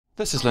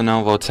This is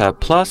Lenovo Tab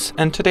Plus,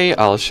 and today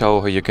I'll show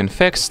how you can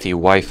fix the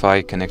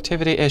Wi-Fi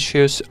connectivity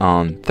issues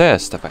on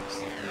this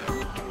device.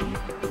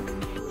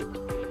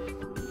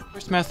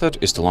 First method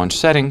is to launch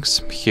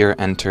settings. Here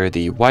enter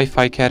the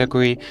Wi-Fi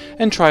category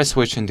and try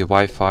switching the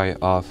Wi-Fi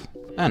off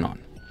and on.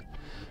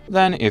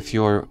 Then, if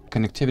your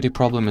connectivity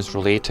problem is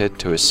related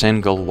to a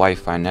single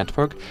Wi-Fi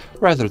network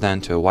rather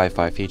than to a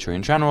Wi-Fi feature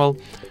in general,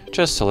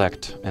 just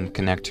select and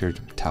connect your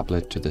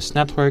tablet to this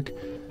network,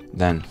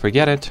 then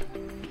forget it.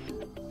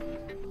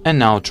 And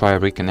now try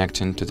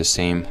reconnecting to the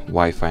same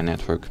Wi-Fi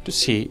network to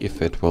see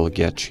if it will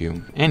get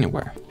you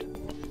anywhere.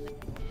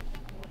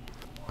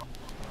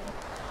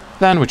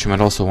 Then what you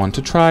might also want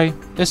to try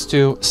is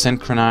to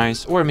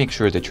synchronize or make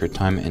sure that your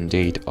time and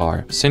date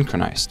are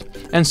synchronized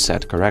and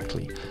set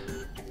correctly.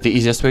 The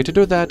easiest way to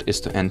do that is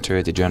to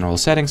enter the general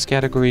settings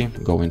category,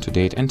 go into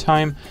date and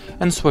time,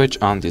 and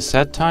switch on the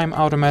set time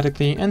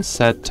automatically and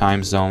set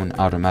time zone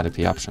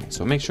automatically options.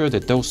 So make sure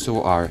that those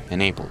two are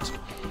enabled.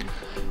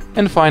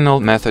 And final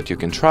method you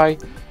can try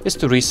is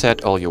to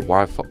reset all your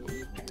Wi-Fi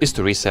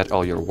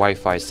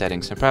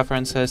settings and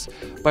preferences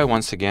by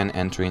once again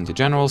entering the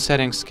general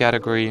settings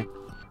category,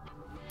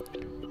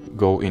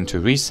 go into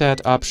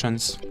reset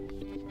options,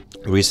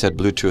 reset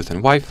Bluetooth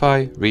and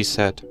Wi-Fi,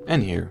 reset,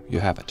 and here you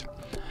have it.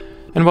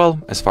 And well,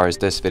 as far as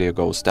this video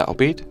goes, that'll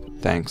be it.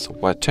 Thanks for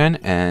watching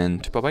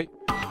and bye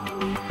bye.